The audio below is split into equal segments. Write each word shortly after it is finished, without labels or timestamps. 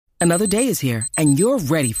Another day is here, and you're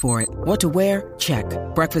ready for it. What to wear? Check.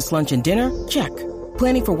 Breakfast, lunch, and dinner? Check.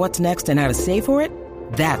 Planning for what's next and how to save for it?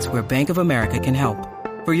 That's where Bank of America can help.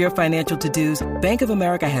 For your financial to-dos, Bank of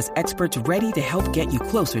America has experts ready to help get you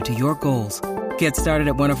closer to your goals. Get started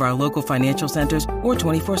at one of our local financial centers or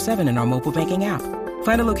 24/7 in our mobile banking app.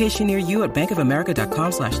 Find a location near you at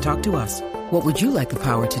bankofamerica.com/talktous. What would you like the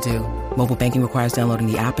power to do? Mobile banking requires downloading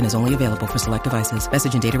the app and is only available for select devices.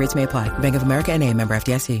 Message and data rates may apply. Bank of America N.A., member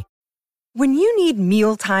FDIC. When you need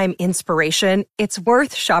mealtime inspiration, it's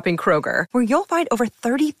worth shopping Kroger, where you'll find over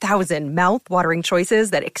 30,000 mouth-watering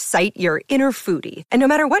choices that excite your inner foodie. And no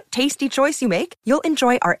matter what tasty choice you make, you'll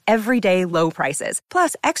enjoy our everyday low prices,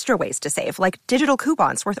 plus extra ways to save, like digital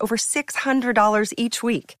coupons worth over $600 each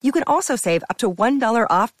week. You can also save up to $1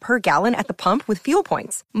 off per gallon at the pump with fuel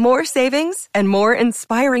points. More savings and more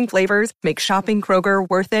inspiring flavors make shopping Kroger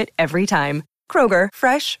worth it every time. Kroger,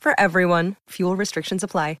 fresh for everyone. Fuel restrictions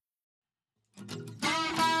apply.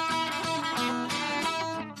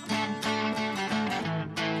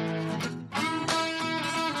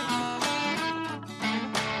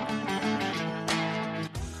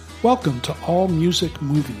 Welcome to All Music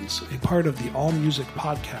Movies, a part of the All Music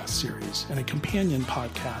podcast series and a companion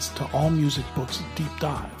podcast to All Music Books Deep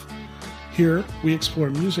Dive. Here, we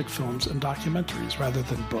explore music films and documentaries rather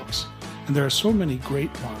than books, and there are so many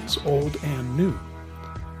great ones, old and new.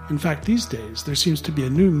 In fact, these days, there seems to be a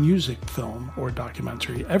new music film or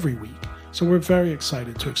documentary every week, so we're very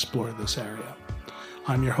excited to explore this area.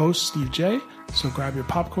 I'm your host, Steve J., so grab your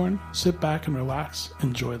popcorn, sit back and relax,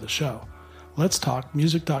 enjoy the show. Let's talk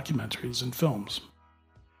music documentaries and films.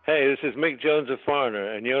 Hey, this is Mick Jones of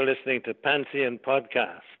Foreigner, and you're listening to Pantheon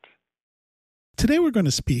Podcast. Today we're going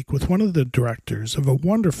to speak with one of the directors of a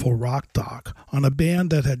wonderful rock doc on a band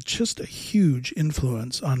that had just a huge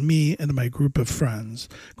influence on me and my group of friends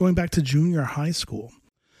going back to junior high school.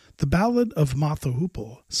 The Ballad of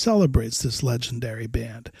HOOPLE celebrates this legendary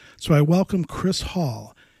band, so I welcome Chris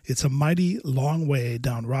Hall. It's a mighty long way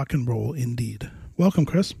down rock and roll indeed. Welcome,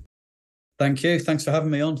 Chris. Thank you. Thanks for having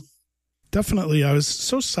me on. Definitely. I was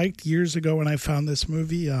so psyched years ago when I found this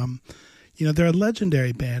movie. They're a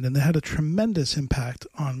legendary band, and they had a tremendous impact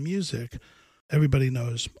on music. Everybody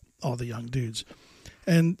knows all the young dudes.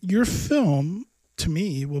 And your film, to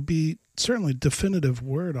me, will be certainly a definitive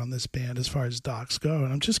word on this band as far as docs go.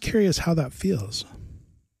 And I'm just curious how that feels.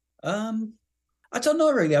 I don't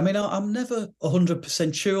know, really. I mean, I'm never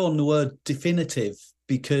 100% sure on the word definitive,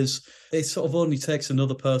 because it sort of only takes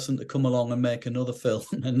another person to come along and make another film.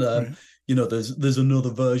 And, Right. There's another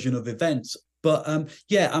version of events. But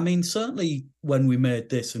certainly when we made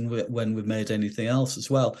this and when we made anything else as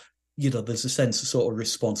well, there's a sense of sort of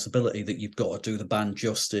responsibility that you've got to do the band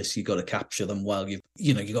justice. You've got to capture them well.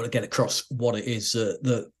 You've got to get across what it is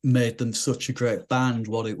that made them such a great band,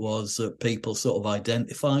 what it was that people sort of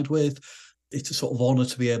identified with. It's a sort of honor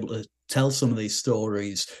to be able to tell some of these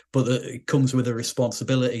stories, but it comes with a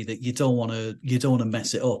responsibility that you don't want to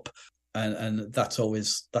mess it up. And that's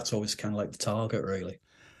always kind of like the target, really.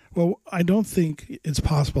 Well, I don't think it's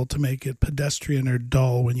possible to make it pedestrian or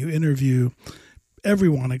dull when you interview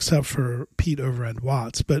everyone except for Pete Overend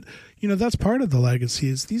Watts. But, that's part of the legacy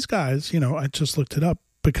is these guys, I just looked it up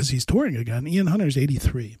because he's touring again. Ian Hunter's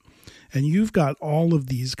 83. And you've got all of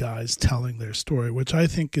these guys telling their story, which I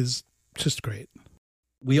think is just great.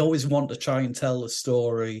 We always want to try and tell the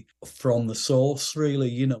story from the source,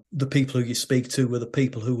 really. The people who you speak to were the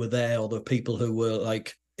people who were there, or the people who were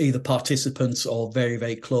like either participants or very,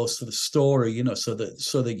 very close to the story, so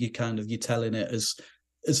that you're telling it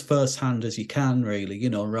as firsthand as you can, really,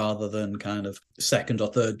 rather than kind of second or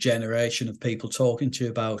third generation of people talking to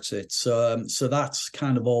you about it. So that's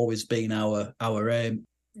kind of always been our aim.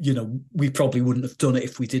 We probably wouldn't have done it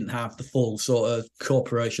if we didn't have the full sort of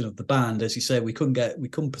cooperation of the band. As you say, we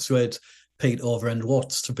couldn't persuade Pete Overend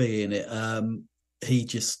Watts to be in it. He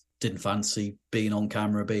just didn't fancy being on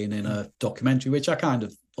camera, being in a documentary, which I kind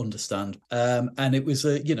of understand. And it was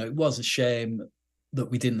it was a shame that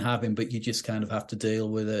we didn't have him, but you just kind of have to deal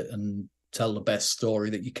with it and tell the best story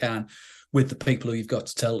that you can with the people who you've got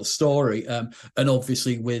to tell the story. And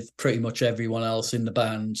obviously with pretty much everyone else in the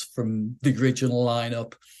band from the original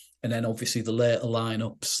lineup, and then obviously the later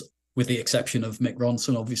lineups, with the exception of Mick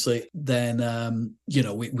Ronson, obviously, then,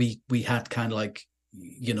 we had kind of like,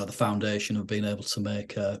 the foundation of being able to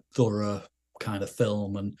make a thorough kind of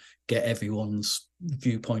film and get everyone's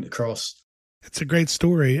viewpoint across. It's a great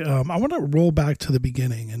story. I want to roll back to the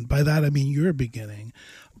beginning, and by that I mean your beginning.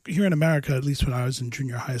 Here in America, at least when I was in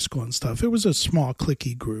junior high school and stuff, it was a small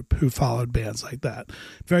cliquey group who followed bands like that,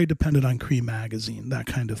 very dependent on Cream magazine, that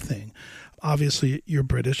kind of thing. obviously you're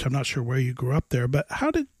British. I'm not sure where you grew up there, but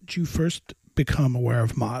how did you first become aware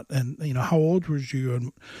of MOTT? And, how old was you?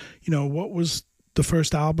 And, what was the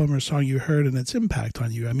first album or song you heard and its impact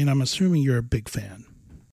on you? I mean, I'm assuming you're a big fan.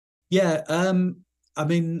 Yeah. I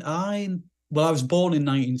was born in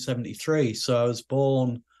 1973. So I was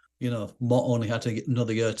born, MOTT only had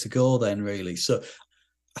another year to go then, really. So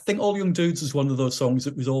I think All Young Dudes is one of those songs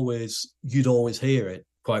that you'd always hear it.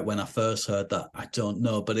 Quite when I first heard that, I don't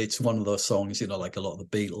know, but it's one of those songs, like a lot of the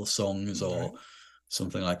Beatles songs or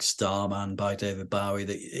something like Starman by David Bowie,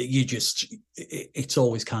 that it's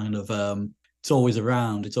always kind of, it's always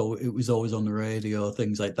around. It was always on the radio,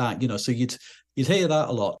 things like that, so you'd hear that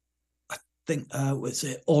a lot. I think, was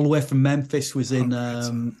it All the Way from Memphis was in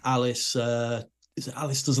Alice, is it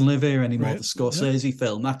Alice Doesn't Live Here Anymore, right. The Scorsese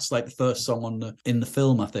film. That's like the first song in the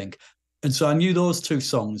film, I think. And so I knew those two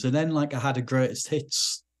songs. And then I had a greatest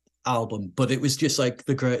hits album, but it was just like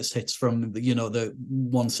the greatest hits from the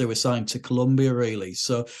ones who were signed to Columbia, really.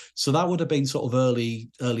 So that would have been sort of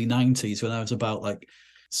early 90s when I was about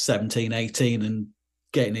 17, 18 and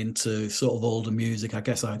getting into sort of older music. I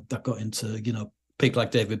guess I got into, people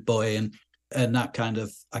like David Bowie and that kind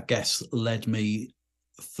of, I guess, led me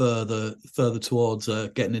further towards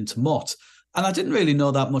getting into MOTT. And I didn't really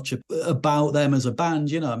know that much about them as a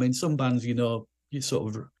band, I mean, some bands, you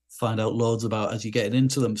sort of find out loads about as you're getting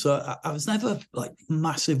into them. So I was never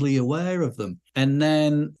massively aware of them. And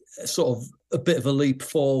then sort of a bit of a leap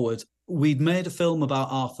forward, we'd made a film about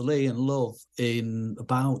Arthur Lee and Love in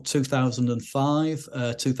about 2005,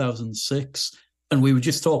 2006. And we were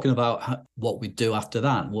just talking about what we'd do after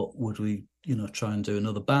that. What would we, try and do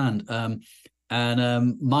another band?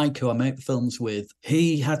 And Mike, who I make the films with,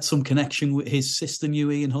 he had some connection with his sister, knew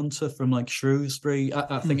Ian Hunter from Shrewsbury.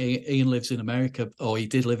 I think Ian lives in America, or he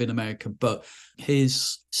did live in America, but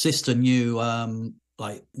his sister knew one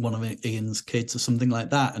of Ian's kids or something like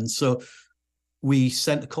that. And so we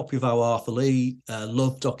sent a copy of our Arthur Lee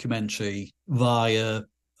Love documentary via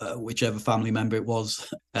whichever family member it was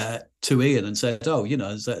to Ian and said,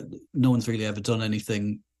 no one's really ever done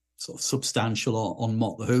anything sort of substantial on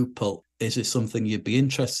MOTT the Hoople. Is this something you'd be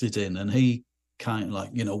interested in? And he kind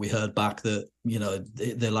of we heard back that,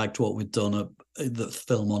 they liked what we'd done, the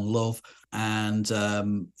film on Love. And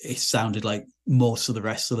it sounded like most of the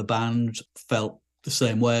rest of the band felt the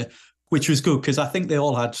same way, which was good because I think they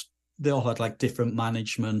all had different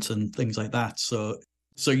management and things like that. So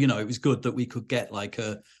it was good that we could get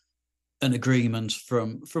an agreement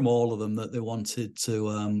from all of them that they wanted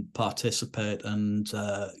to participate. And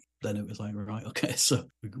then it was right, okay, so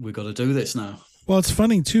we got to do this now. Well, it's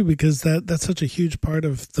funny too because that's such a huge part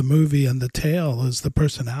of the movie and the tale is the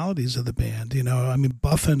personalities of the band. I mean,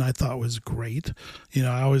 Buffin I thought was great.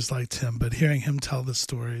 I always liked him, but hearing him tell the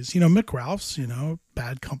stories, Mick Ralph's,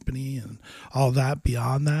 Bad Company and all that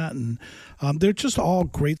beyond that, and they're just all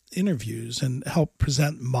great interviews and help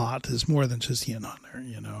present MOTT as more than just Ian Hunter,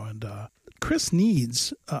 and Chris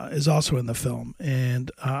Needs is also in the film, and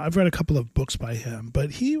I've read a couple of books by him,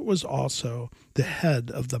 but he was also the head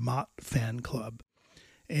of the MOTT fan club.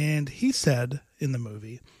 And he said in the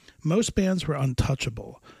movie, most bands were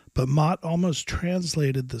untouchable, but MOTT almost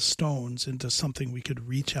translated the Stones into something we could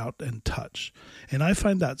reach out and touch. And I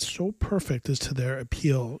find that so perfect as to their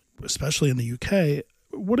appeal, especially in the UK.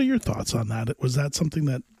 What are your thoughts on that? Was that something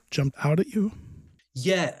that jumped out at you?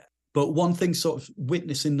 Yeah. But one thing sort of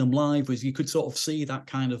witnessing them live was you could sort of see that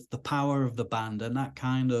kind of the power of the band and that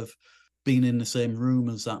kind of being in the same room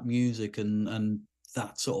as that music and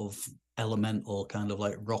that sort of elemental kind of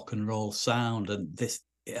rock and roll sound. And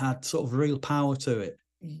it had sort of real power to it.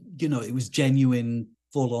 It was genuine,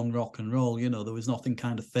 full on rock and roll. There was nothing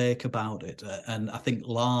kind of fake about it. And I think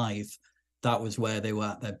live, that was where they were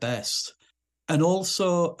at their best. And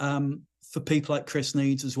also for people like Chris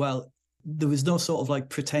Needs as well, there was no sort of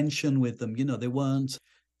pretension with them. They weren't,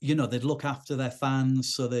 they'd look after their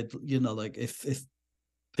fans. So they'd, if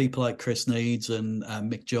people like Chris Needs and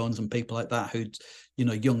Mick Jones and people like that who'd,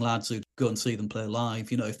 young lads who'd go and see them play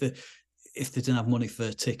live, if they didn't have money for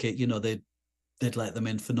a ticket, they'd let them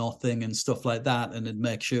in for nothing and stuff like that. And they'd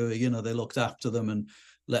make sure, they looked after them and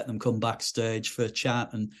let them come backstage for a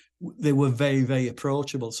chat. And they were very, very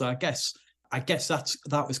approachable. So I guess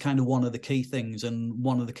that was kind of one of the key things, and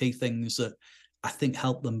one of the key things that I think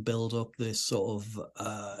helped them build up this sort of,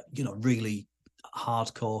 really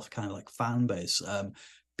hardcore kind of fan base.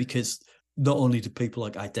 Because not only did people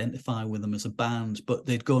identify with them as a band, but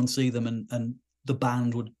they'd go and see them, and the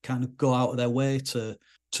band would kind of go out of their way to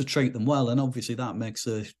treat them well. And obviously that makes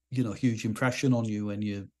a huge impression on you when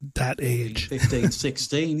you're that age, 15,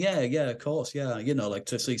 16. Yeah, of course, yeah.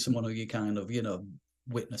 To see someone who you kind of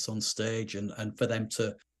witness on stage, and for them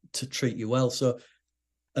to treat you well. So,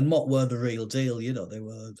 and MOTT were the real deal, they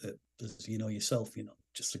were, as you know yourself,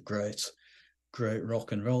 just a great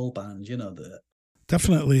rock and roll band,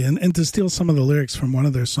 Definitely. And to steal some of the lyrics from one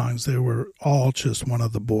of their songs, they were all just one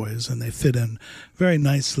of the boys, and they fit in very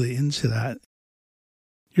nicely into that.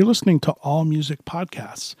 You're listening to All Music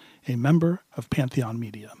Podcasts, a member of Pantheon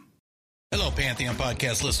Media. Hello, Pantheon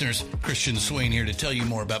Podcast listeners. Christian Swain here to tell you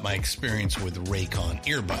more about my experience with Raycon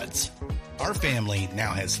earbuds. Our family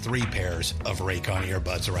now has 3 pairs of Raycon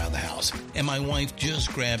earbuds around the house, and my wife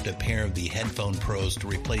just grabbed a pair of the Headphone Pros to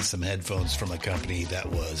replace some headphones from a company that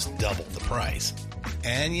was double the price.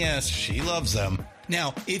 And yes, she loves them.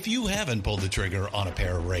 Now, if you haven't pulled the trigger on a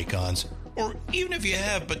pair of Raycons, or even if you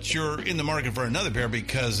have, but you're in the market for another pair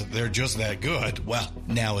because they're just that good, well,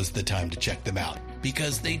 now is the time to check them out,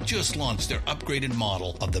 because they just launched their upgraded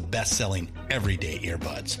model of the best-selling everyday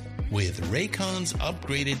earbuds. With Raycon's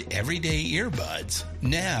upgraded everyday earbuds,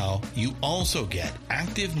 now you also get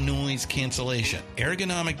active noise cancellation,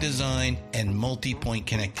 ergonomic design, and multi-point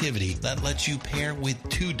connectivity that lets you pair with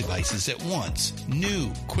 2 devices at once.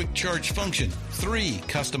 New quick charge function, 3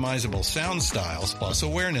 customizable sound styles, plus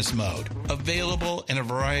awareness mode. Available in a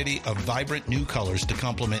variety of vibrant new colors to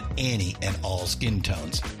complement any and all skin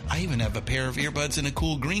tones. I even have a pair of earbuds in a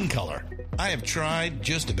cool green color. I have tried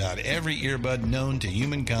just about every earbud known to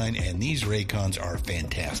humankind, and these Raycons are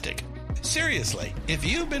fantastic. Seriously, if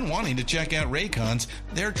you've been wanting to check out Raycons,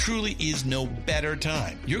 there truly is no better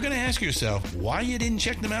time. You're going to ask yourself why you didn't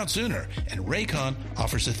check them out sooner, and Raycon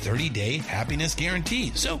offers a 30-day happiness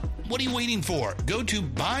guarantee. So what are you waiting for? Go to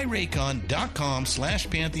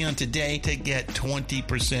buyraycon.com/Pantheon today to get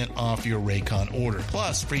 20% off your Raycon order,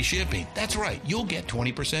 plus free shipping. That's right, you'll get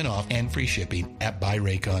 20% off and free shipping at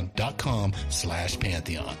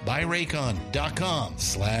buyraycon.com/Pantheon.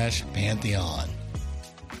 buyraycon.com/Pantheon.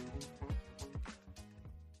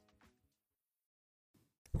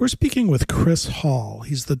 We're speaking with Chris Hall.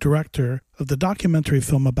 He's the director of the documentary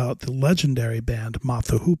film about the legendary band MOTT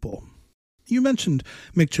the HOOPLE. You mentioned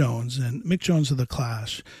Mick Jones, and Mick Jones of The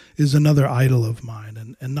Clash is another idol of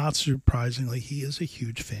mine, and not surprisingly, he is a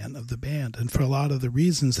huge fan of the band. And for a lot of the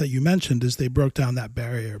reasons that you mentioned, is they broke down that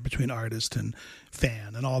barrier between artist and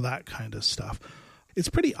fan and all that kind of stuff. It's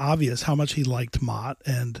pretty obvious how much he liked MOTT,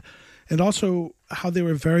 and also how they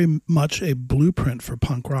were very much a blueprint for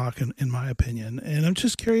punk rock, in my opinion. And I'm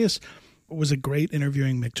just curious, was it great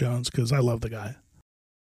interviewing Mick Jones? Because I love the guy.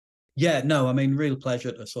 Yeah, no, I mean, real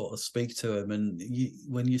pleasure to sort of speak to him. And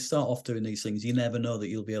when you start off doing these things, you never know that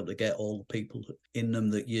you'll be able to get all the people in them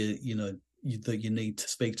that you need to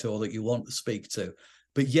speak to or that you want to speak to.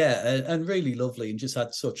 But yeah, and really lovely, and just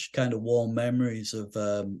had such kind of warm memories of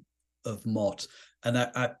MOTT. And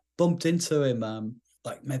I bumped into him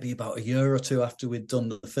like maybe about a year or two after we'd done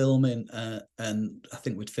the filming, and I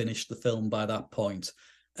think we'd finished the film by that point.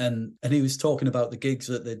 And he was talking about the gigs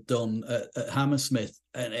that they'd done at Hammersmith,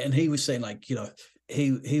 and he was saying, like,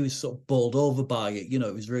 he was sort of bowled over by it.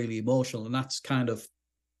 It was really emotional, and that's kind of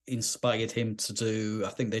inspired him to do. I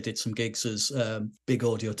think they did some gigs as Big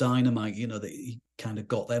Audio Dynamite. That he kind of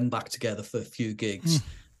got them back together for a few gigs.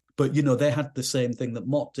 But they had the same thing that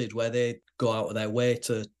MOTT did, where they go out of their way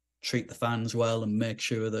to treat the fans well and make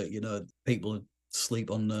sure that people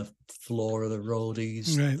sleep on the floor of the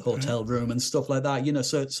roadies hotel room and stuff like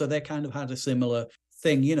that. So they kind of had a similar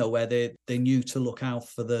thing, where they knew to look out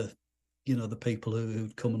for the the people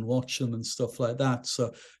who'd come and watch them and stuff like that.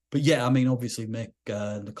 So, but yeah, I mean, obviously Mick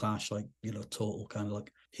and the Clash, like total kind of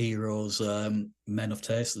like heroes, men of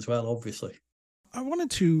taste as well, obviously. I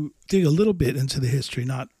wanted to dig a little bit into the history,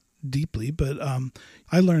 not deeply, but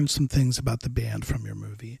I learned some things about the band from your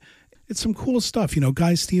movie. It's some cool stuff.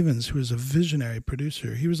 Guy Stevens, who was a visionary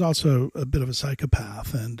producer, he was also a bit of a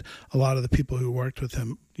psychopath, and a lot of the people who worked with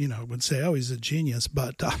him, would say, oh, he's a genius,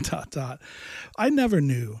 but ... I never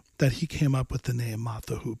knew that he came up with the name MOTT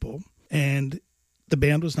the HOOPLE, and the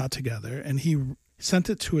band was not together, and he sent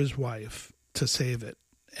it to his wife to save it,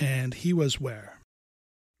 and he was where?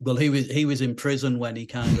 Well, he was in prison when he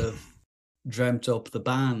kind of dreamt up the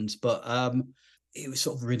band, but he was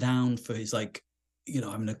sort of renowned for his having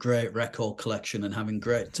a great record collection and having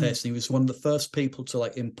great taste. And he was one of the first people to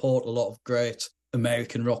import a lot of great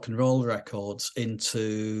American rock and roll records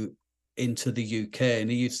into the UK. And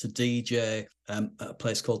he used to DJ at a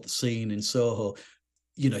place called The Scene in Soho.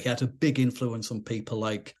 He had a big influence on people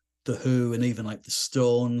like The Who and even like the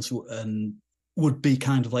Stones, and would be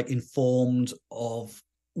kind of informed of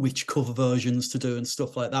which cover versions to do and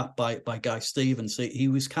stuff like that by Guy Stevens. He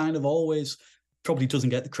was kind of always, probably doesn't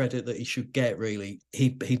get the credit that he should get, really.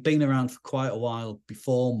 He'd been around for quite a while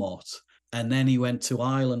before MOTT, And then he went to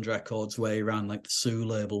Island Records, where he ran like the Sue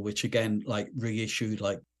label, which again, like reissued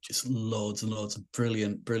like just loads and loads of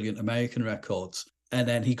brilliant, brilliant American records. And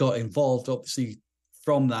then he got involved, obviously,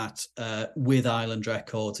 from that with Island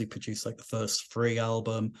Records. He produced like the first Free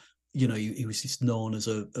album. You know, he was just known as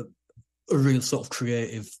a real sort of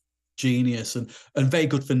creative genius, and very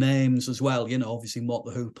good for names as well. You know, obviously Mott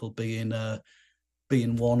the Hoople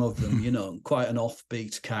being one of them. You know, quite an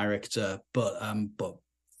offbeat character, but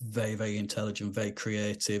very, very intelligent, very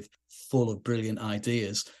creative, full of brilliant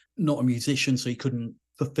ideas. Not a musician, so he couldn't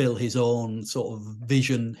fulfill his own sort of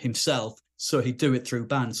vision himself. So he'd do it through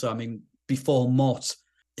bands. So, I mean, before Mott,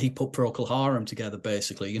 he put Procol Harum together,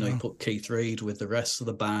 basically. You know, he put Keith Reid with the rest of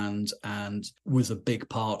the band and was a big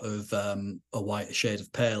part of A Whiter Shade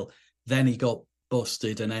of Pale. Then he got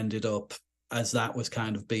busted and ended up, as that was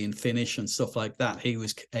kind of being finished and stuff like that, he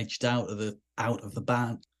was edged out of the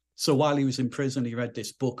band. So while he was in prison, he read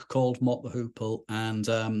this book called Mott the Hoople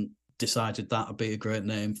and decided that would be a great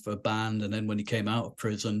name for a band. And then when he came out of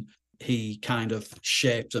prison, he kind of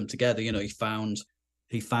shaped them together. You know, he found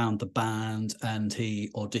the band and he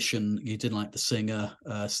auditioned. He didn't like the singer,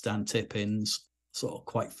 Stan Tippins. Sort of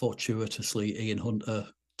quite fortuitously, Ian Hunter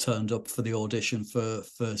turned up for the audition for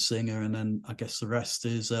singer, and then I guess the rest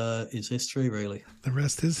is history, really. The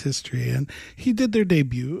rest is history. And he did their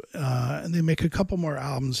debut, and they make a couple more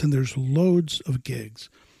albums, and there's loads of gigs,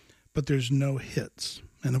 but there's no hits.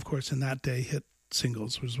 And of course, in that day, hit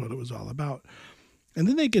singles was what it was all about. And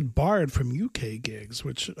then they get barred from UK gigs,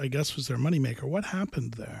 which I guess was their moneymaker. What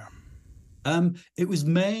happened there? It was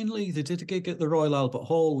mainly, they did a gig at the Royal Albert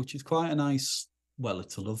Hall, which is quite a nice, well,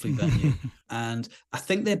 it's a lovely venue. And I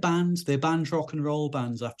think they banned rock and roll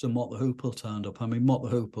bands after Mott the Hoople turned up. I mean, Mott the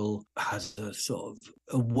Hoople has a sort of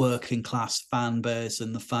a working class fan base,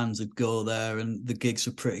 and the fans would go there, and the gigs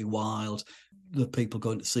were pretty wild. The people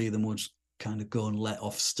going to see them would kind of go and let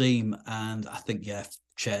off steam. And I think,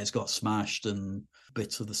 chairs got smashed and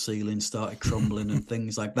bits of the ceiling started crumbling and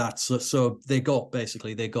things like that. So they got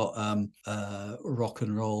rock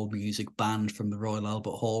and roll music banned from the Royal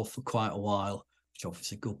Albert Hall for quite a while, which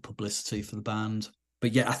obviously good publicity for the band.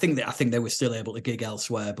 But yeah, I think they were still able to gig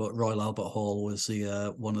elsewhere, but Royal Albert Hall was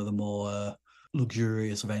the one of the more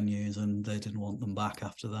luxurious venues, and they didn't want them back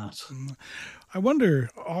after that. I wonder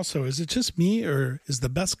also, is it just me, or is the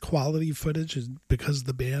best quality footage because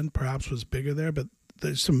the band perhaps was bigger there? But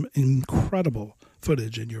there's some incredible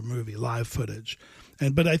footage in your movie, live footage.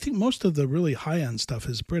 But I think most of the really high-end stuff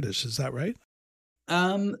is British. Is that right?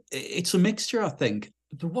 It's a mixture, I think.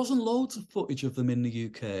 There wasn't loads of footage of them in the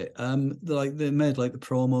UK. They made like the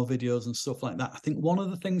promo videos and stuff like that. I think one of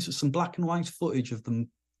the things was some black and white footage of them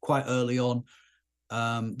quite early on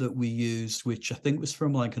that we used, which I think was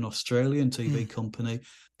from like an Australian TV company.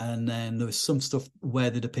 And then there was some stuff where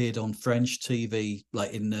they'd appeared on French TV,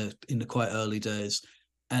 like in the quite early days.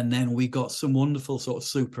 And then we got some wonderful sort of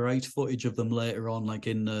Super 8 footage of them later on, like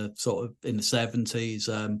in the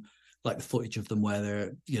 70s, like the footage of them where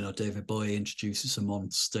they're, you know, David Bowie introduces them on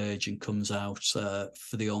stage and comes out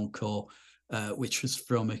for the encore, which was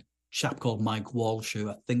from a chap called Mike Walsh, who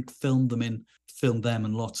I think filmed them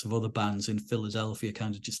and lots of other bands in Philadelphia,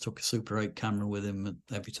 kind of just took a Super 8 camera with him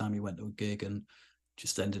every time he went to a gig, and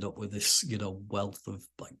just ended up with this, you know, wealth of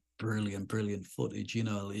like brilliant footage. You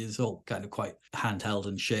know, it's all kind of quite handheld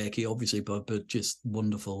and shaky, obviously, but just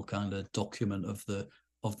wonderful kind of document of the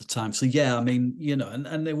time. So yeah, I mean, you know,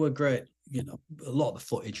 and they were great. You know, a lot of the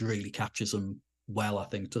footage really captures them well, I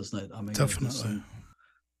think, doesn't it? I mean, definitely.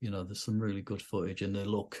 There's some really good footage, and they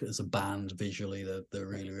look, as a band, visually, they're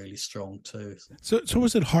really, really strong too. So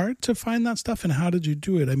was it hard to find that stuff, and how did you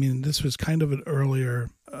do it? I mean, this was kind of an earlier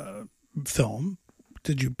film.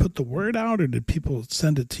 Did you put the word out, or did people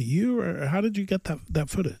send it to you, or how did you get that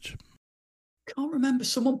footage? Can't remember.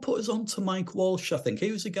 Someone put us on to Mike Walsh, I think.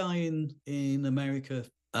 He was a guy in America.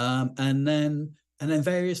 And then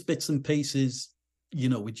various bits and pieces, you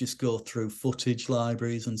know, we just go through footage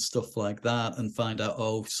libraries and stuff like that and find out,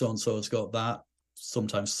 oh, so-and-so's got that.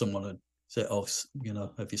 Sometimes someone would say, oh, you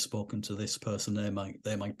know, have you spoken to this person?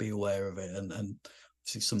 They might be aware of it. And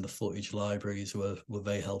obviously some of the footage libraries were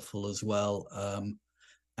very helpful as well.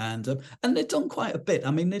 And they've done quite a bit.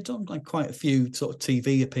 I mean, they've done like quite a few sort of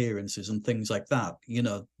TV appearances and things like that, you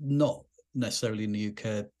know, not necessarily in the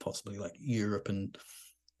UK, possibly like Europe and,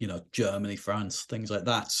 you know, Germany, France, things like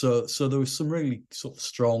that. So there was some really sort of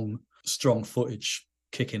strong footage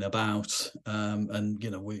kicking about, and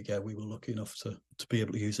we were lucky enough to be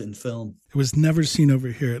able to use it in film. It was never seen over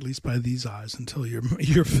here, at least by these eyes, until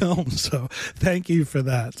your film. So thank you for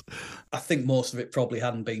that. I think most of it probably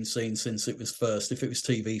hadn't been seen since it was first, if it was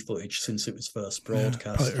TV footage, since it was first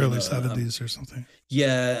broadcast. Probably early 70s or something.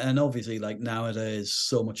 Yeah, and obviously, like nowadays,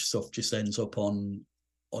 so much stuff just ends up on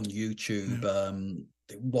YouTube. Yeah.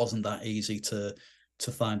 It wasn't that easy to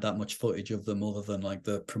find that much footage of them, other than like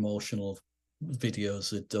the promotional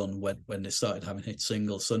videos they'd done when they started having hit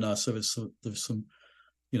singles. So there's some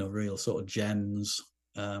real sort of gems.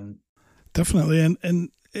 Definitely, and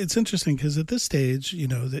it's interesting because at this stage,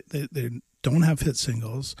 they don't have hit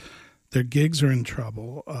singles. Their gigs are in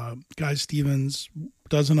trouble. Guy Stevens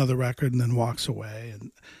does another record and then walks away,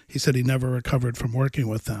 and he said he never recovered from working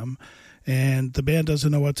with them, and the band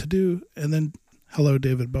doesn't know what to do. And then, hello,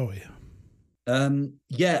 David Bowie.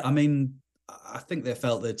 Yeah, I mean, I think they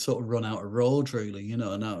felt they'd sort of run out of road, really, and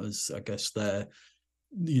that was, I guess, they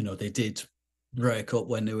did break up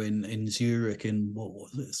when they were in Zurich in, what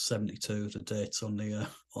was it, 72, the dates on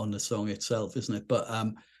the song itself, isn't it?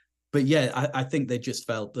 But yeah, I think they just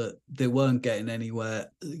felt that they weren't getting anywhere.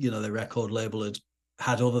 Their record label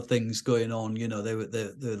had other things going on.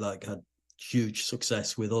 They like had huge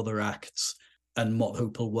success with other acts, and MOTT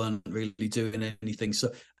HOOPLE weren't really doing anything.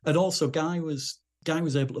 So, and also Guy was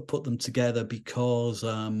able to put them together because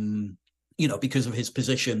because of his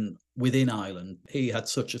position within Ireland. He had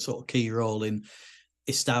such a sort of key role in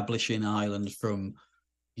establishing Ireland from,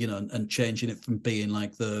 and changing it from being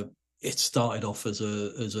like it started off as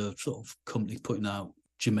a sort of company putting out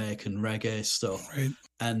Jamaican reggae stuff. Right.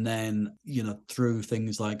 And then, through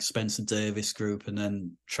things like Spencer Davis Group and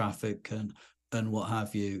then Traffic and what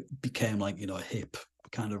have you, became like, a hip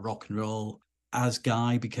kind of rock and roll. As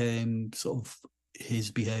Guy became sort of, his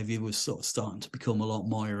behavior was sort of starting to become a lot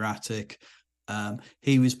more erratic.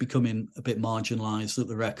 He was becoming a bit marginalized at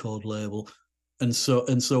the record label. And so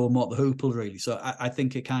MOTT HOOPLE, really. So I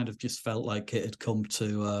think it kind of just felt like it had come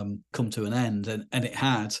to an end, and it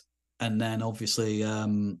had. And then obviously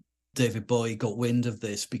David Bowie got wind of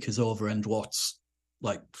this because Overend Watts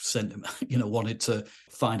like sent him, wanted to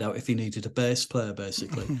find out if he needed a bass player,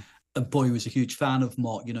 basically. And Bowie was a huge fan of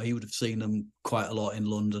MOTT. He would have seen them quite a lot in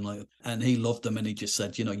London, and he loved them. And he just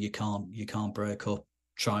said, you can't break up.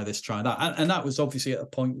 Try this, try that. And that was obviously at a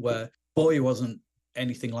point where Bowie wasn't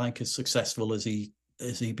anything like as successful as he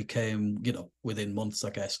became, within months, I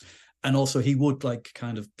guess. And also he would like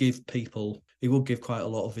kind of give quite a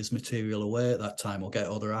lot of his material away at that time, or get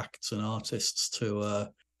other acts and artists to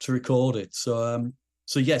record it.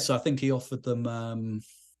 So yes, I think he offered them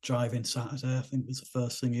Drive-In Saturday, I think was the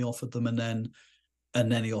first thing he offered them, and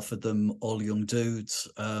then he offered them All Young Dudes.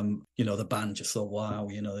 The band just thought, wow,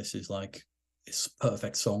 this is like, it's a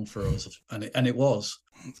perfect song for us, and it was.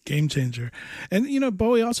 Game changer. And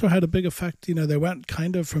Bowie also had a big effect. They went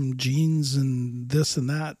kind of from jeans and this and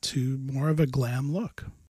that to more of a glam look.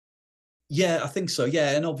 Yeah, I think so.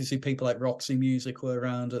 Yeah, and obviously people like Roxy Music were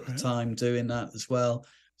around at the time doing that as well.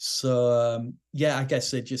 So I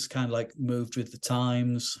guess they just kind of like moved with the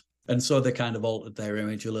times, and so they kind of altered their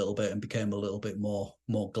image a little bit and became a little bit more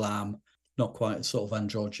glam. Not quite as sort of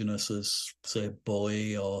androgynous as, say,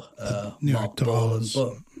 Bowie or Mark Bolan,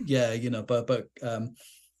 but yeah,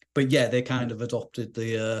 but yeah, they kind of adopted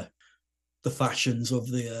the fashions of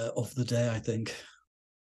the day, I think.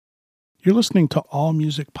 You're listening to All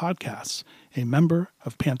Music Podcasts, a member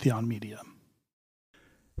of Pantheon Media.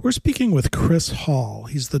 We're speaking with Chris Hall.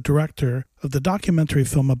 He's the director of the documentary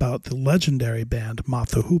film about the legendary band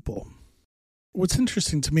MOTT HOOPLE. What's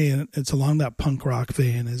interesting to me, and it's along that punk rock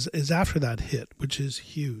vein, is after that hit, which is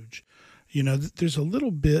huge, there's a little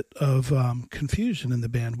bit of confusion in the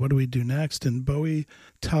band. What do we do next? And Bowie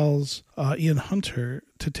tells Ian Hunter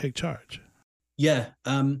to take charge. Yeah.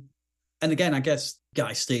 And again, I guess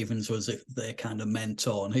Guy Stevens was their kind of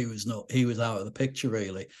mentor, and he was out of the picture,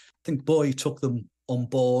 really. I think Bowie took them on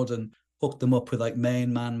board and hooked them up with like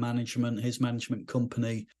Main Man Management, his management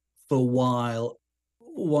company, for a while.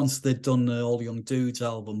 Once they'd done the All Young Dudes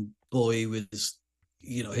album, Bowie was,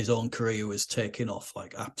 his own career was taking off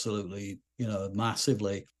like absolutely,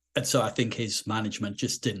 massively. And so I think his management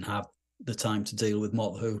just didn't have the time to deal with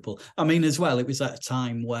MOTT HOOPLE. I mean, as well, it was at a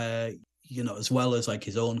time where, as well as like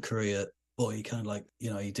his own career, Bowie kind of like,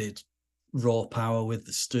 he did Raw Power with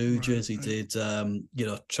the Stooges, he did,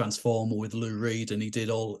 Transformer with Lou Reed, and he did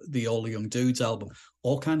all the All Young Dudes album,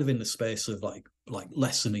 all kind of in the space of like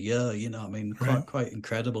less than a year, quite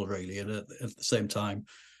incredible, really. And at the same time,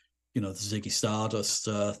 the Ziggy Stardust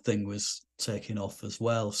thing was taking off as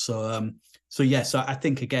well. So I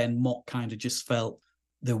think, again, MOTT kind of just felt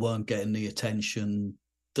they weren't getting the attention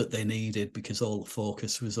they needed, because all the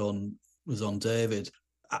focus was on David.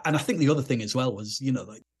 And I think the other thing as well was,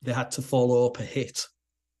 like they had to follow up a hit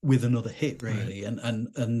with another hit, really, right.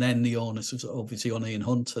 and then the onus was obviously on Ian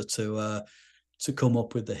Hunter to come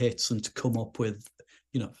up with the hits and to come up with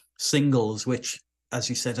singles, which, as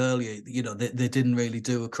you said earlier, they didn't really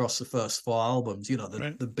do across the first 4 albums.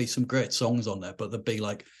 Right. There'd be some great songs on there, but they'd be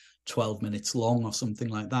like 12 minutes long or something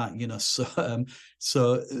like that.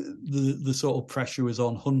 So the sort of pressure was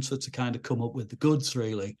on Hunter to kind of come up with the goods,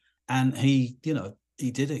 really, and he did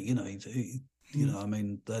it. I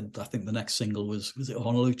mean, I think the next single was it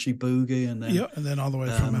Honolulu Boogie, and then all the way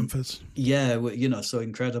from Memphis. Yeah, so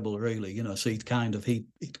incredible, really. So he'd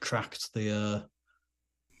cracked the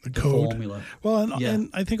code. Formula. Well, and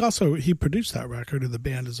I think also he produced that record, or the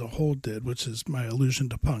band as a whole did, which is my allusion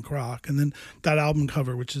to punk rock. And then that album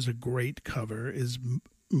cover, which is a great cover, is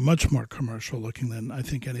much more commercial looking than I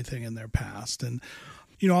think anything in their past. And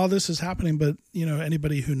all this is happening, but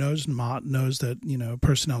anybody who knows MOTT knows that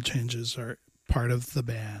personnel changes are part of the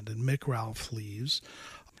band, and Mick Ralph leaves,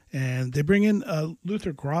 and they bring in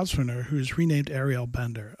Luther Grosvenor, who's renamed Ariel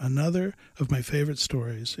Bender. Another of my favorite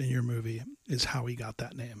stories in your movie is how he got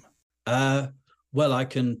that name. Well, I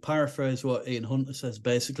can paraphrase what Ian Hunter says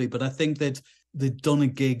basically, but I think they'd done a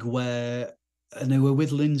gig where, and they were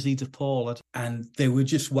with Lindsay DePaul, and they were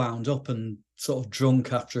just wound up and sort of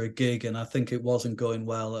drunk after a gig, and I think it wasn't going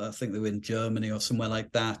well. I think they were in Germany or somewhere like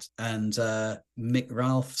that, and Mick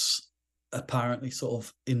Ralph's apparently sort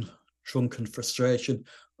of in drunken frustration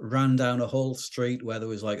ran down a whole street where there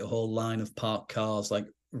was like a whole line of parked cars, like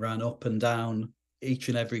ran up and down each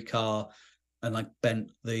and every car and like bent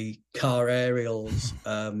the car aerials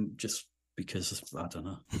just because, I don't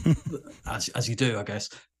know, as you do, I guess.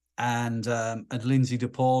 And Lindsay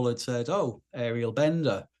DePaul had said, "Oh, Ariel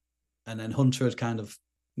Bender," and then Hunter had kind of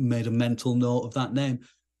made a mental note of that name.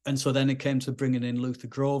 And so then it came to bringing in Luther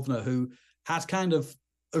Grosvenor, who had kind of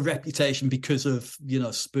a reputation because of,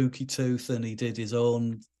 Spooky Tooth, and he did his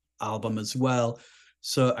own album as well.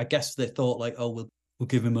 So I guess they thought like, oh, we'll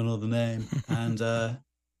give him another name. And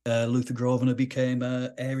Luther Grosvenor became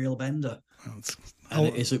Ariel Bender. And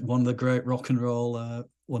it is one of the great rock and roll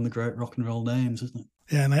names, isn't it?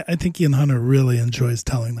 Yeah, and I think Ian Hunter really enjoys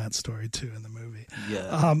telling that story too in the movie. Yeah,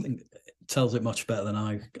 I think it tells it much better than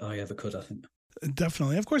I ever could, I think.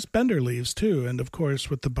 Definitely. Of course, Bender leaves too. And of course,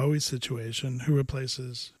 with the Bowie situation, who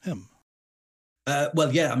replaces him?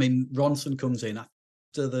 Well, yeah, I mean, Ronson comes in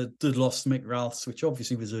after the lost Mick Ralphs, which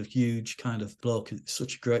obviously was a huge kind of bloke,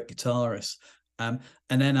 such a great guitarist. And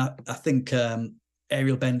then I think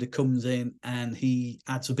Ariel Bender comes in and he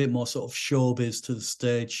adds a bit more sort of showbiz to the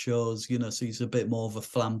stage shows, so he's a bit more of a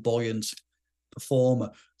flamboyant performer.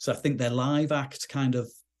 So I think their live act kind of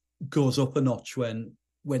goes up a notch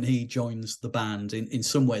when he joins the band in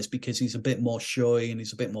some ways, because he's a bit more showy and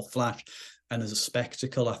he's a bit more flash. And as a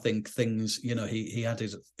spectacle, I think things, he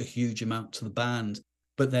added a huge amount to the band.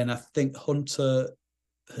 But then I think Hunter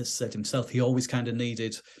has said himself, he always kind of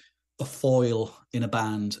needed a foil in a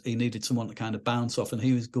band. He needed someone to kind of bounce off, and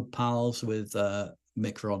he was good pals with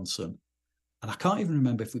Mick Ronson. And I can't even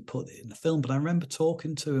remember if we put it in the film, but I remember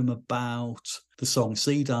talking to him about the song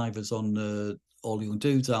Sea Divers on the All Young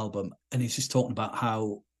Dudes album, and he's just talking about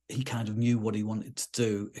how he kind of knew what he wanted to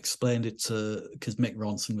do, explained it because Mick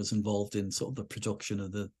Ronson was involved in sort of the production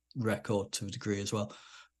of the record to a degree as well,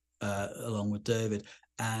 along with David,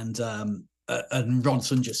 and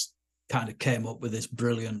Ronson just kind of came up with this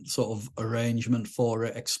brilliant sort of arrangement for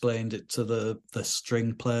it, explained it to the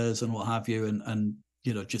string players and what have you, and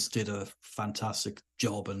just did a fantastic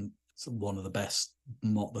job, and it's one of the best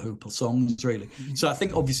MOTT the Hoople songs, really. So I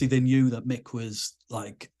think obviously they knew that Mick was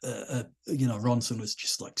like, Ronson was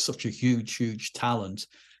just like such a huge talent.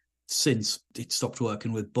 Since he'd stopped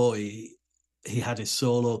working with Bowie, he had his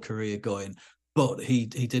solo career going, but he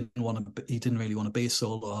didn't really want to be a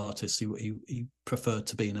solo artist. He preferred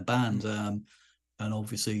to be in a band, and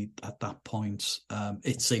obviously at that point,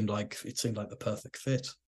 it seemed like the perfect fit.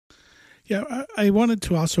 Yeah, I wanted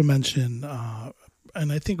to also mention,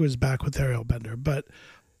 and I think it was back with Ariel Bender, but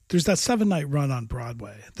there's that 7-night run on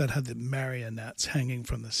Broadway that had the marionettes hanging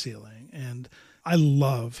from the ceiling. And I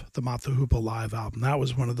love the MOTT the Hoople live album. That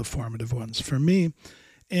was one of the formative ones for me.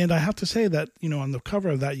 And I have to say that, on the cover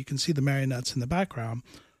of that, you can see the marionettes in the background.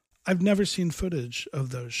 I've never seen footage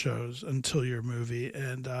of those shows until your movie,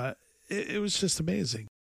 and it was just amazing.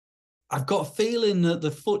 I've got a feeling that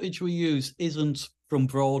the footage we use isn't from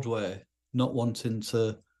Broadway, not wanting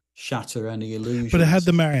to shatter any illusions. But it had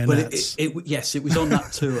the marionettes. But yes, it was on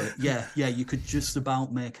that tour. Yeah, you could just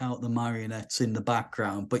about make out the marionettes in the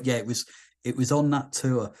background. But yeah, it was on that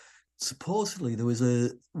tour. supposedly there was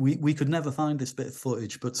we could never find this bit of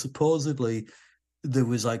footage, but supposedly there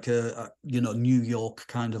was like a New York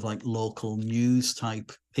kind of like local news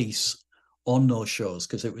type piece on those shows,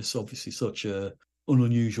 because it was obviously such an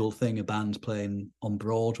unusual thing, a band playing on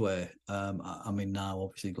Broadway. I mean, now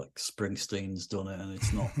obviously like Springsteen's done it and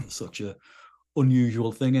it's not such a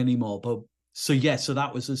unusual thing anymore, but so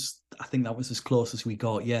that was I think that was as close as we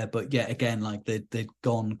got. But again, like they'd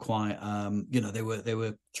gone quite they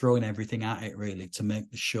were throwing everything at it really to make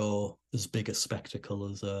the show as big a spectacle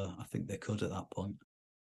as I think they could at that point.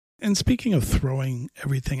 And speaking of throwing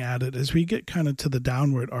everything at it, as we get kind of to the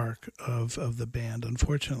downward arc of the band,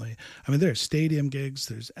 unfortunately, I mean, there's stadium gigs,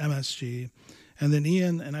 there's MSG, and then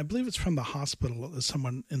Ian, and I believe it's from the hospital, as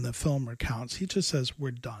someone in the film recounts, he just says,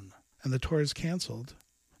 we're done. And the tour is canceled,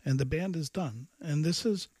 and the band is done. And this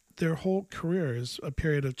is, their whole career is a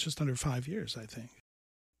period of just under 5 years, I think.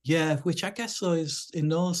 Yeah, which I guess is in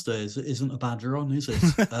those days isn't a bad run, is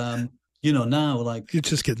it? Now, like... You're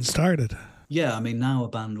just getting started. Yeah, I mean, now a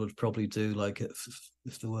band would probably do, like,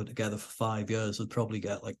 if they were together for 5 years, they'd probably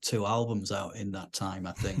get, like, 2 albums out in that time,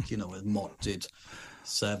 I think, with MOTT did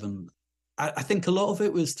 7. I think a lot of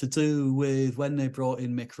it was to do with when they brought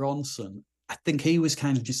in Mick Ronson. I think he was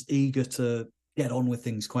kind of just eager to get on with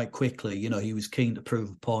things quite quickly. He was keen to prove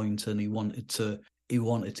a point, and he wanted to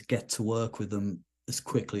get to work with them as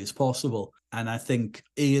quickly as possible. And I think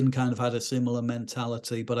Ian kind of had a similar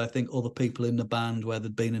mentality, but I think other people in the band, where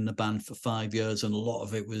they'd been in the band for 5 years, and a lot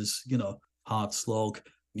of it was, hard slog,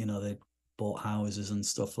 they bought houses and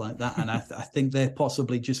stuff like that. And I think they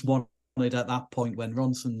possibly just wanted at that point when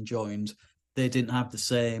Ronson joined, they didn't have the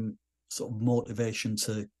same sort of motivation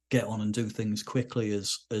to get on and do things quickly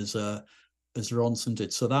as Ronson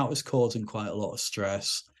did. So that was causing quite a lot of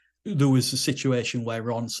stress. There was a situation where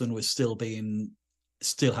Ronson was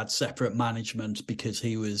still had separate management because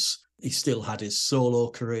he still had his solo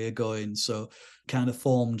career going. So kind of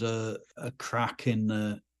formed a crack in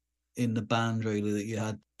the band, really, that you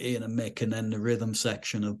had Ian and Mick, and then the rhythm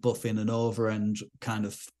section of Buffin and Overend kind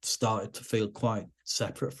of started to feel quite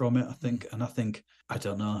separate from it, I think. And I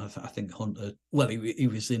don't know, I think Hunter, well, he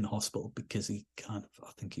was in hospital because he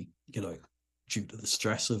due to the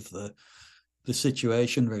stress of the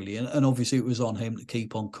situation, really. And obviously it was on him to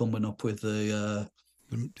keep on coming up with the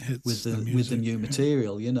new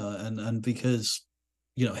material, and because,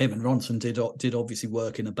 him and Ronson did obviously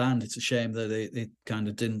work in a band. It's a shame that it kind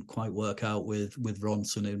of didn't quite work out with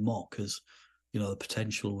Ronson in MOTT, because, the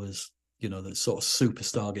potential was, the sort of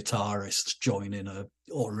superstar guitarist joining a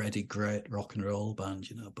already great rock and roll band,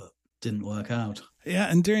 but didn't work out.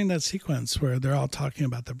 Yeah, and during that sequence where they're all talking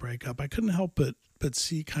about the breakup, I couldn't help but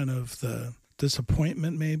see kind of the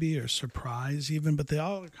disappointment maybe, or surprise even, but they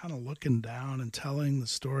all are kind of looking down and telling the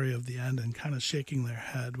story of the end and kind of shaking their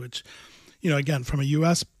head, which, again, from a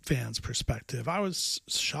U.S. fan's perspective, I was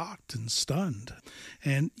shocked and stunned.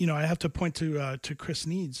 And, I have to point to Chris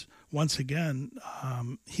Needs once again.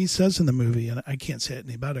 He says in the movie, and I can't say it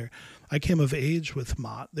any better, I came of age with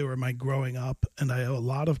MOTT. They were my growing up, and I owe a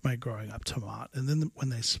lot of my growing up to MOTT. And then when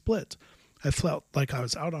they split, I felt like I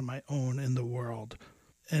was out on my own in the world.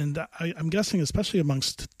 And I'm guessing, especially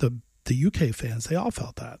amongst the UK fans, they all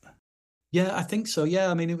felt that. Yeah, I think so. Yeah,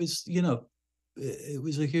 I mean, it was, it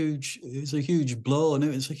was a huge blow, and it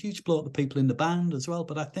was a huge blow to the people in the band as well.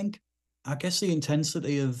 But I guess the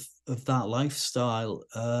intensity of that lifestyle,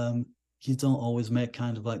 you don't always make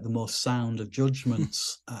kind of like the most sound of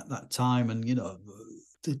judgments at that time. And,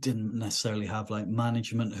 they didn't necessarily have like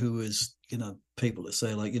management who was, people that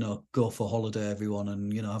say like, go for holiday, everyone,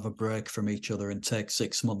 and, have a break from each other and take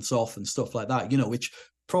 6 months off and stuff like that, which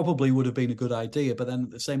probably would have been a good idea. But then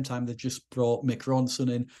at the same time, they just brought Mick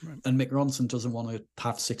Ronson in, right. And Mick Ronson doesn't want to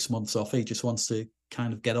have 6 months off. He just wants to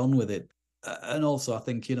kind of get on with it. And also, I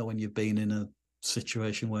think, when you've been in a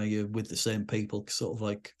situation where you're with the same people sort of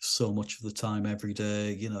like so much of the time every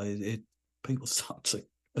day, people start to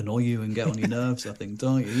annoy you and get on your nerves, I think,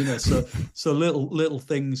 don't you? So little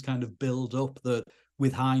things kind of build up that,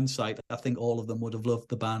 with hindsight, I think all of them would have loved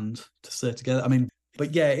the band to stay together. I mean,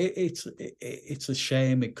 but yeah, it's a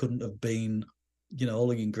shame it couldn't have been, all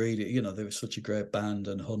the ingredients. They were such a great band,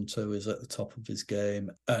 and Hunter was at the top of his game,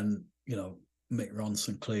 and Mick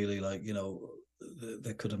Ronson clearly, like,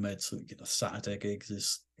 they could have made some, Saturday Gigs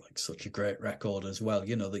is like such a great record as well.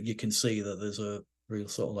 That you can see that there's a real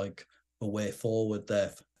sort of like a way forward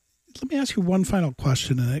there. Let me ask you one final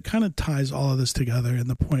question, and it kind of ties all of this together in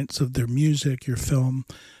the points of their music, your film,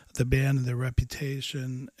 the band and their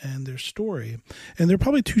reputation and their story. And there are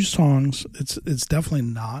probably 2 songs. It's definitely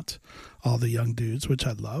not All the Young Dudes, which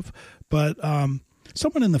I love. But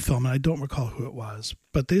Someone in the film, and I don't recall who it was,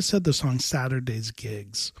 but they said the song Saturday's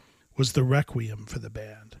Gigs was the requiem for the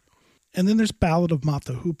band. And then there's Ballad of MOTT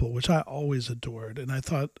the Hoople, which I always adored, and I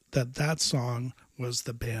thought that song was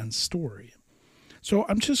the band's story. So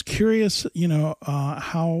I'm just curious,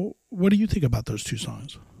 what do you think about those two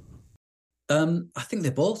songs? I think they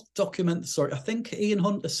both document the story. I think Ian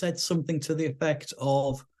Hunter said something to the effect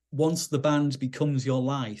of, once the band becomes your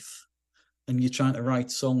life and you're trying to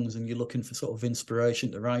write songs and you're looking for sort of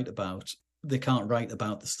inspiration to write about, they can't write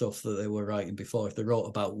about the stuff that they were writing before. If they wrote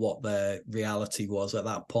about what their reality was at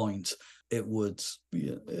that point, it would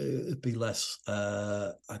be less,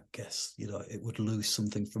 I guess, it would lose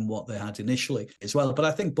something from what they had initially as well. But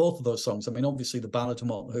I think both of those songs, I mean, obviously the Ballad of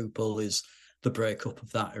MOTT the Hoople is the breakup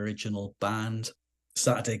of that original band.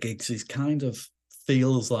 Saturday Gigs is kind of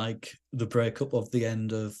feels like the breakup of the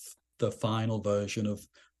end of the final version of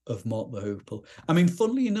MOTT the Hoople. I mean,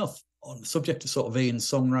 funnily enough, on the subject of sort of Ian's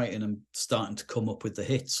songwriting and starting to come up with the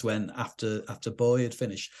hits, when after Bowie had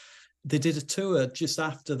finished, they did a tour just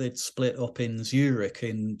after they'd split up in Zurich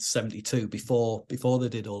in 72, before they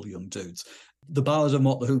did All Young Dudes. The Ballad of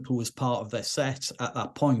MOTT the Hoople was part of their set at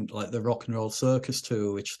that point, like the Rock and Roll Circus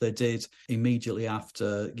tour, which they did immediately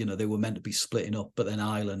after, they were meant to be splitting up, but then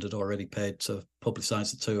Ireland had already paid to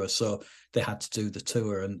publicise the tour, so they had to do the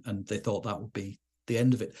tour, and they thought that would be the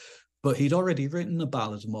end of it. But he'd already written the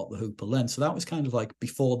Ballad of MOTT the Hoople then, so that was kind of like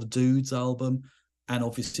before the Dudes album, and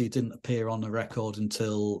obviously it didn't appear on the record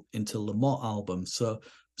until the MOTT album. So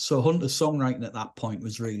Hunter's songwriting at that point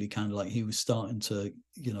was really kind of like he was starting to,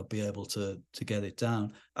 be able to get it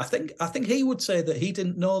down. I think he would say that he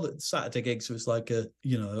didn't know that Saturday Gigs was like a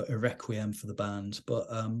requiem for the band. But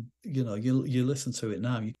you listen to it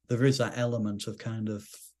now, there is that element of kind of,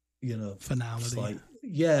 finality. Like,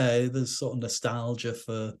 yeah, there's sort of nostalgia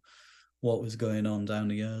for what was going on down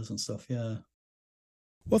the years and stuff. Yeah.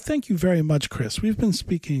 Well, thank you very much, Chris. We've been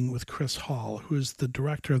speaking with Chris Hall, who is the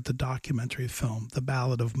director of the documentary film, The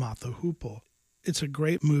Ballad of MOTT the Hoople. It's a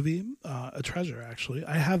great movie, a treasure, actually.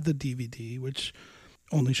 I have the DVD, which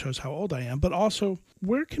only shows how old I am. But also,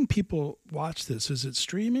 where can people watch this? Is it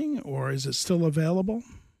streaming or is it still available?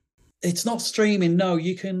 It's not streaming, no.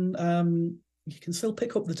 You can still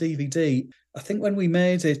pick up the DVD. I think when we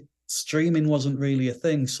made it, streaming wasn't really a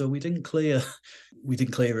thing, so we didn't clear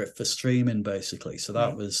it for streaming, basically. So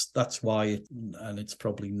that's why, and it's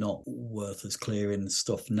probably not worth us clearing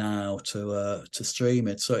stuff now to stream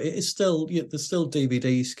it. So it is still, there's still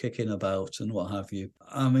DVDs kicking about and what have you.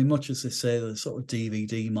 I mean, much as they say the sort of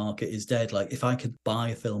DVD market is dead, like if I could buy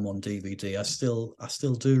a film on DVD, I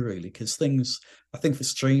still do, really, because things, I think for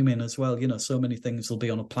streaming as well, so many things will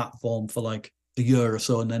be on a platform for like a year or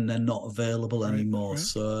so and then they're not available anymore. Right.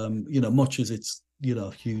 So much as it's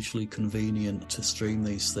hugely convenient to stream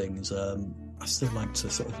these things, I still like to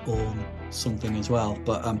sort of own something as well.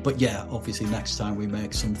 But yeah, obviously next time we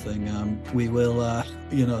make something, we will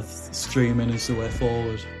streaming is the way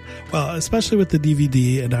forward. Well, especially with the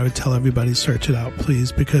DVD, and I would tell everybody search it out,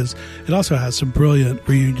 please, because it also has some brilliant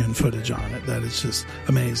reunion footage on it that is just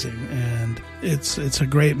amazing, and it's a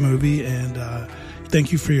great movie. And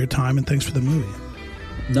thank you for your time, and thanks for the movie.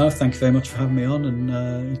 No, thank you very much for having me on,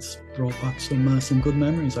 and it's brought back some good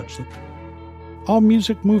memories, actually. All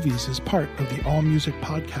Music Movies is part of the All Music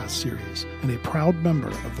Podcast series and a proud member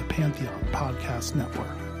of the Pantheon Podcast Network.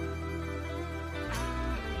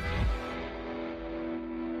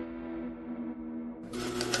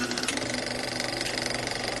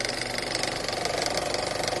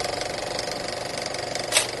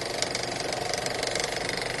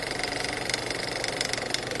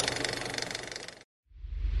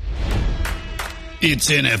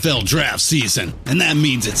 It's NFL draft season, and that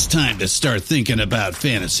means it's time to start thinking about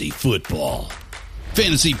fantasy football.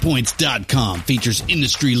 FantasyPoints.com features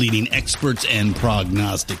industry-leading experts and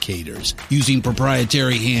prognosticators using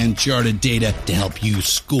proprietary hand-charted data to help you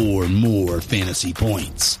score more fantasy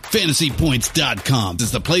points. FantasyPoints.com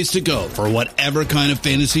is the place to go for whatever kind of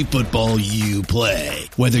fantasy football you play.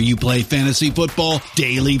 Whether you play fantasy football,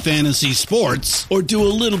 daily fantasy sports, or do a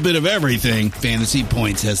little bit of everything, Fantasy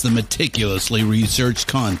Points has the meticulously researched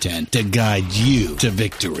content to guide you to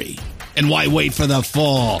victory. And why wait for the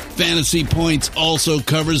fall? Fantasy Points also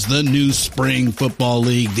covers the new spring football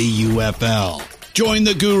league, the UFL. Join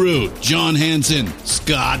the guru, John Hansen,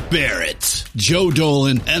 Scott Barrett, Joe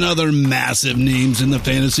Dolan, and other massive names in the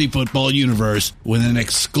fantasy football universe with an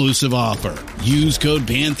exclusive offer. Use code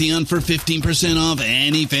Pantheon for 15% off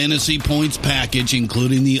any Fantasy Points package,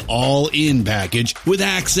 including the all-in package with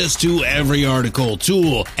access to every article,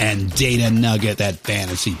 tool, and data nugget that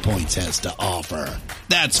Fantasy Points has to offer.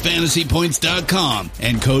 That's fantasypoints.com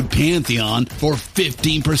and code Pantheon for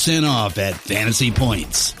 15% off at Fantasy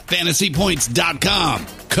Points. Fantasypoints.com,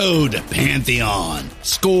 code Pantheon.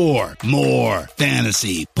 Score more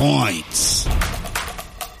fantasy points.